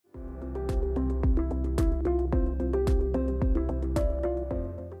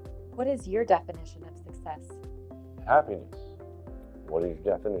is your definition of success? Happiness. What is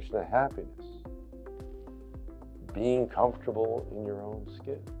your definition of happiness? Being comfortable in your own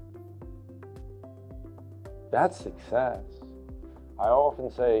skin. That's success. I often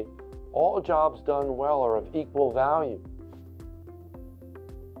say, all jobs done well are of equal value.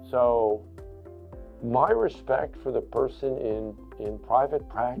 So, my respect for the person in private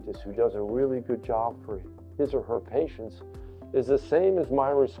practice who does a really good job for his or her patients is the same as my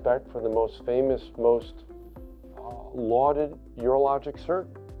respect for the most famous, most lauded urologic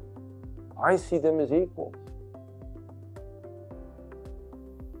surgeon. I see them as equals.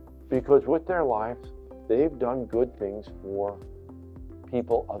 Because with their lives, they've done good things for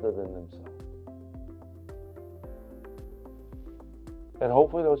people other than themselves. And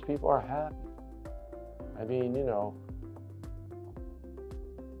hopefully those people are happy. I mean, you know,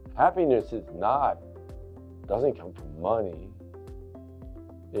 happiness doesn't come from money.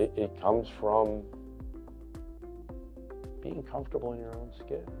 It comes from being comfortable in your own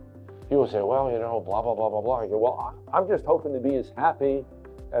skin. People say, well, you know, blah, blah, blah, blah, blah. I go, well, I'm just hoping to be as happy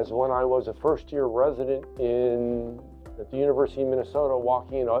as when I was a first-year resident at the University of Minnesota,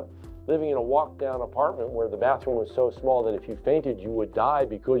 living in a walk-down apartment where the bathroom was so small that if you fainted, you would die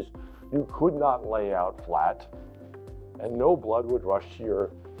because you could not lay out flat and no blood would rush to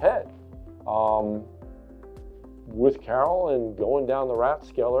your head. With Carol and going down the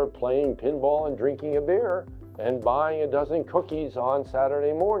Rathskeller, playing pinball and drinking a beer and buying a dozen cookies on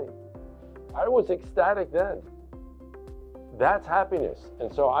Saturday morning. I was ecstatic then. That's happiness.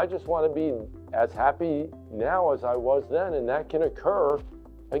 And so I just want to be as happy now as I was then, and that can occur,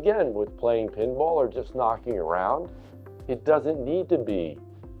 again, with playing pinball or just knocking around. It doesn't need to be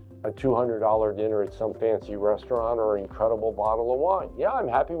a $200 dinner at some fancy restaurant or an incredible bottle of wine. Yeah, I'm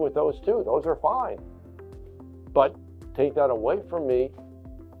happy with those too. Those are fine. But take that away from me,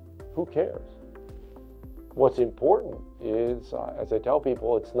 who cares? What's important is, as I tell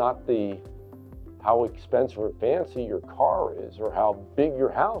people, it's not how expensive or fancy your car is or how big your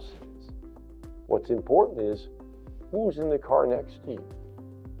house is. What's important is who's in the car next to you,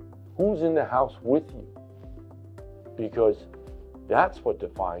 who's in the house with you, because that's what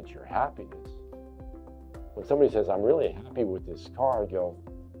defines your happiness. When somebody says, I'm really happy with this car, I go,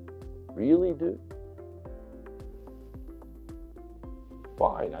 really, dude?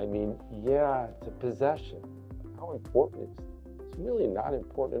 Fine. I mean, yeah, it's a possession. How important is it? It's really not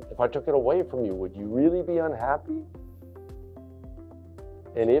important. If I took it away from you, would you really be unhappy?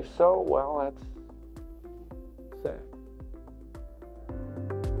 And if so, well,